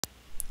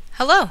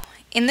Hello!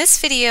 In this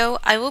video,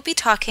 I will be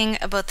talking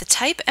about the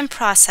type and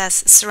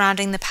process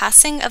surrounding the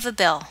passing of a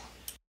bill.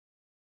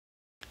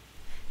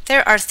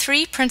 There are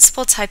three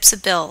principal types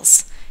of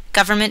bills: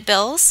 government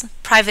bills,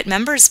 private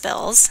members'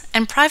 bills,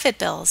 and private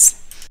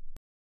bills.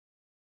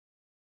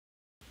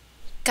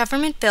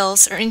 Government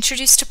bills are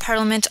introduced to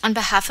Parliament on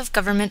behalf of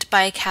government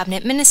by a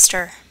cabinet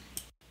minister.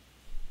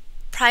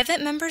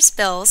 Private members'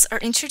 bills are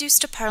introduced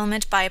to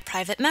Parliament by a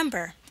private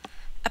member.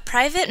 A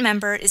private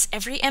member is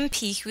every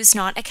MP who is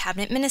not a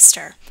cabinet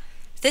minister.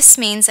 This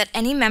means that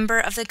any member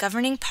of the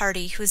governing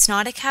party who is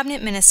not a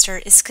cabinet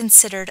minister is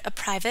considered a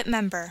private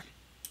member.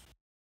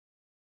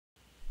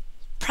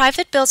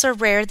 Private bills are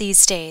rare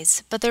these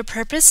days, but their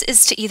purpose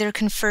is to either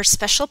confer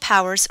special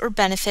powers or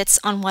benefits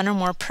on one or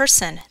more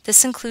person,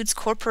 this includes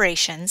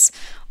corporations,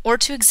 or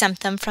to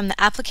exempt them from the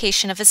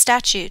application of a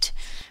statute.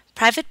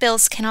 Private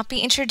bills cannot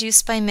be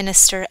introduced by a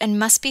minister and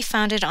must be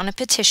founded on a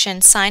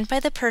petition signed by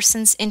the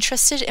persons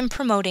interested in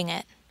promoting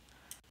it.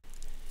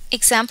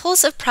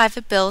 Examples of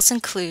private bills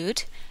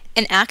include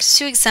an act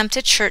to exempt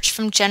a church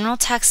from general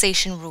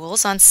taxation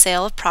rules on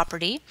sale of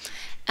property,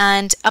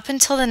 and up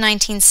until the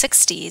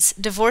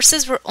 1960s,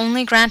 divorces were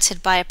only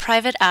granted by a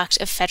private act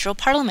of federal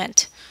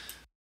parliament.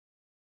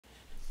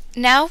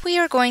 Now we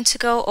are going to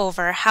go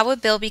over how a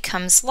bill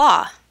becomes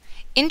law.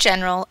 In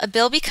general, a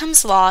bill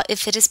becomes law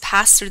if it is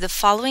passed through the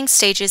following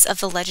stages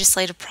of the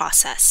legislative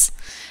process.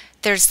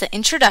 There's the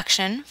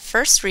introduction,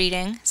 first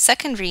reading,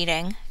 second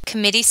reading,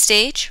 committee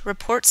stage,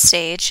 report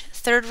stage,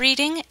 third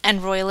reading,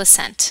 and royal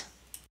assent.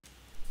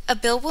 A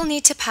bill will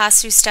need to pass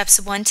through steps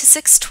 1 to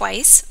 6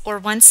 twice, or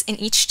once in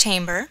each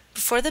chamber,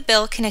 before the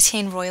bill can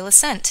attain royal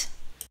assent.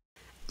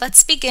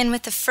 Let's begin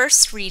with the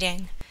first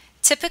reading.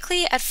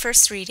 Typically, at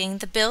first reading,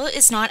 the bill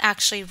is not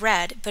actually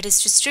read, but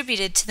is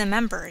distributed to the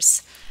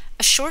members.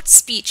 A short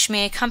speech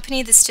may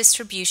accompany this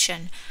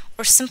distribution,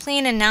 or simply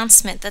an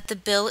announcement that the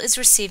bill is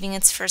receiving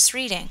its first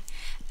reading,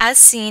 as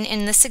seen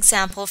in this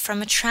example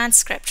from a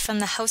transcript from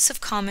the House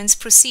of Commons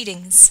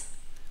proceedings.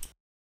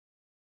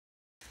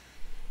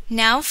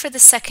 Now for the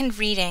second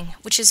reading,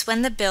 which is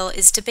when the bill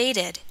is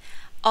debated.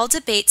 All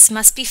debates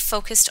must be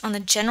focused on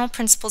the general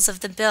principles of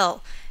the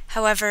bill.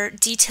 However,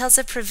 details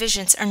of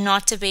provisions are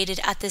not debated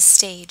at this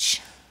stage.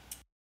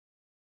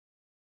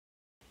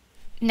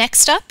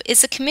 Next up is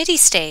the committee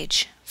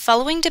stage.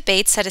 Following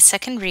debates at a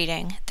second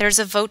reading, there is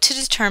a vote to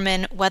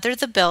determine whether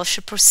the bill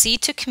should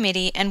proceed to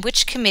committee and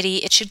which committee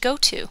it should go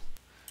to.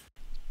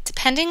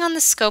 Depending on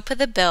the scope of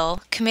the bill,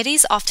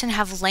 committees often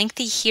have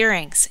lengthy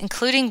hearings,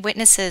 including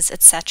witnesses,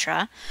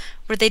 etc.,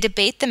 where they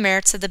debate the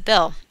merits of the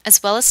bill,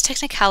 as well as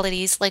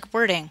technicalities like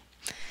wording.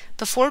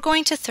 Before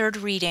going to third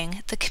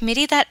reading, the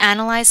committee that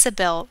analyzed the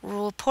bill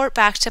will report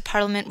back to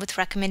Parliament with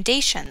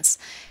recommendations.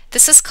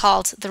 This is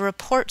called the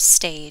report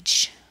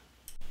stage.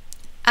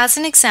 As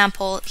an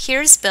example,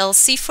 here's Bill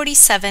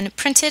C-47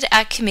 printed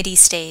at committee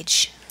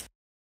stage.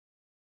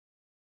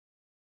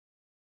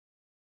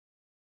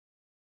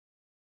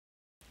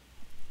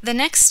 The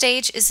next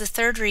stage is the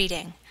third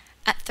reading.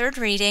 At third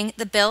reading,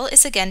 the bill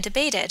is again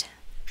debated.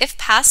 If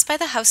passed by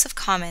the House of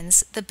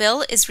Commons, the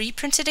bill is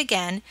reprinted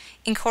again,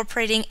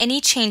 incorporating any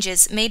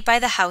changes made by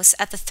the House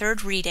at the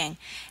third reading,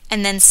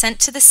 and then sent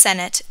to the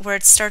Senate, where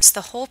it starts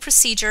the whole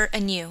procedure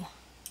anew.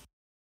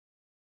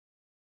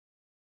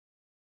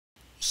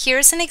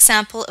 Here's an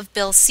example of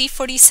Bill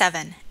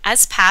C-47,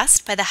 as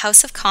passed by the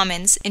House of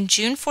Commons in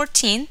June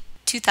 14,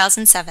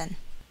 2007.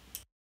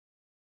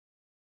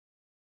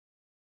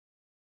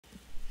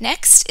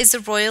 Next is the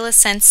royal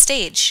assent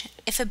stage.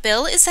 If a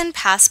bill is then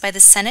passed by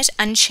the Senate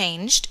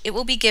unchanged, it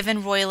will be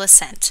given royal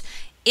assent.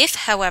 If,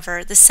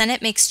 however, the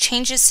Senate makes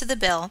changes to the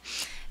bill,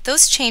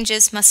 those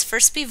changes must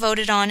first be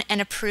voted on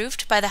and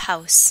approved by the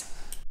House.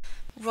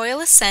 Royal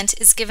assent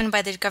is given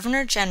by the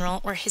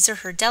Governor-General or his or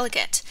her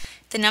delegate.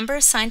 The number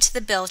assigned to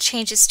the bill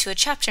changes to a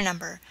chapter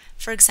number.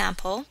 For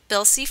example,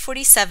 Bill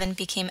C-47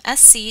 became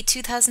SC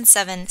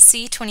 2007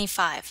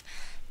 C-25.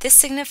 This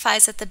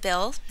signifies that the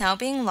bill, now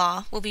being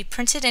law, will be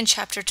printed in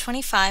Chapter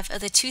 25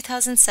 of the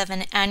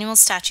 2007 Annual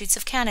Statutes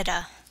of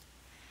Canada.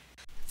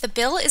 The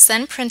bill is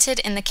then printed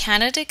in the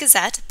Canada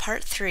Gazette,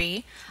 Part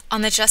 3,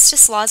 on the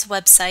Justice Laws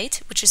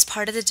website, which is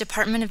part of the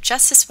Department of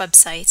Justice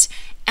website,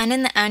 and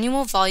in the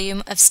annual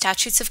volume of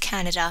Statutes of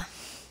Canada.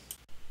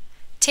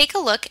 Take a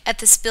look at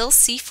this Bill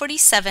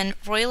C-47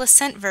 Royal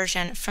Assent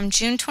version from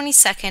June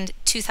 22,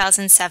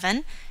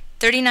 2007,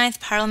 39th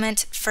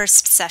Parliament,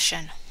 First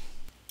Session.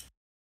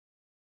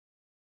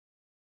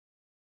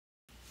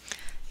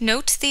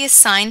 Note the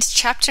assigned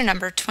chapter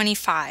number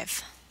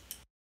 25.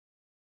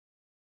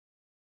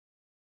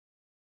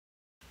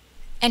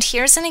 And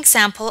here's an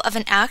example of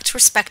an act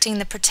respecting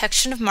the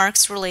protection of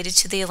marks related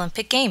to the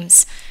Olympic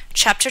Games,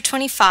 Chapter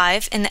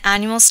 25 in the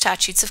Annual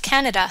Statutes of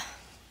Canada.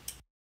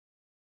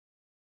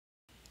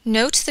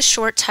 Note the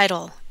short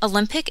title,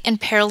 Olympic and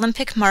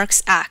Paralympic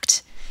Marks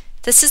Act.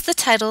 This is the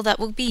title that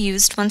will be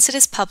used once it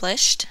is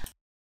published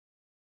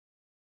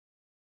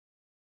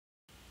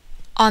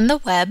on the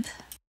web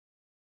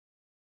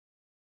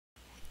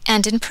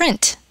and in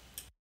print.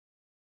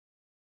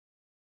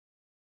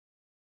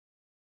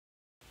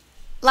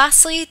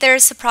 Lastly, there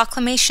is the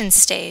proclamation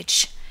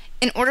stage.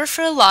 In order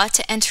for a law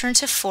to enter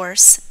into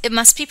force, it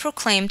must be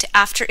proclaimed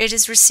after it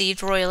has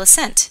received royal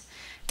assent.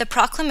 The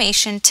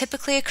proclamation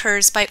typically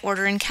occurs by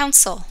order in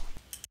council.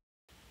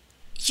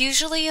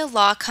 Usually a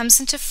law comes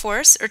into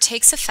force or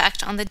takes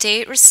effect on the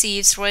day it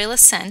receives royal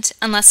assent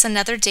unless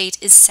another date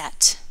is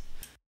set.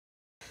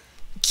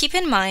 Keep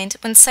in mind,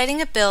 when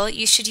citing a bill,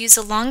 you should use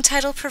a long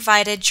title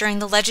provided during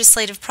the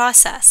legislative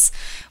process.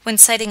 When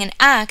citing an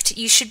act,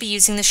 you should be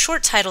using the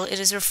short title it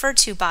is referred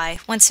to by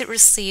once it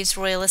receives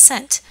royal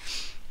assent.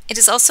 It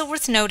is also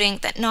worth noting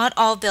that not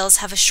all bills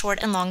have a short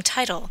and long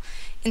title.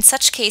 In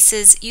such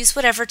cases, use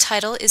whatever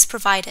title is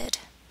provided.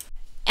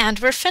 And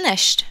we're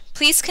finished.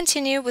 Please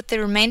continue with the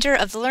remainder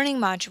of the learning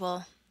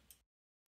module.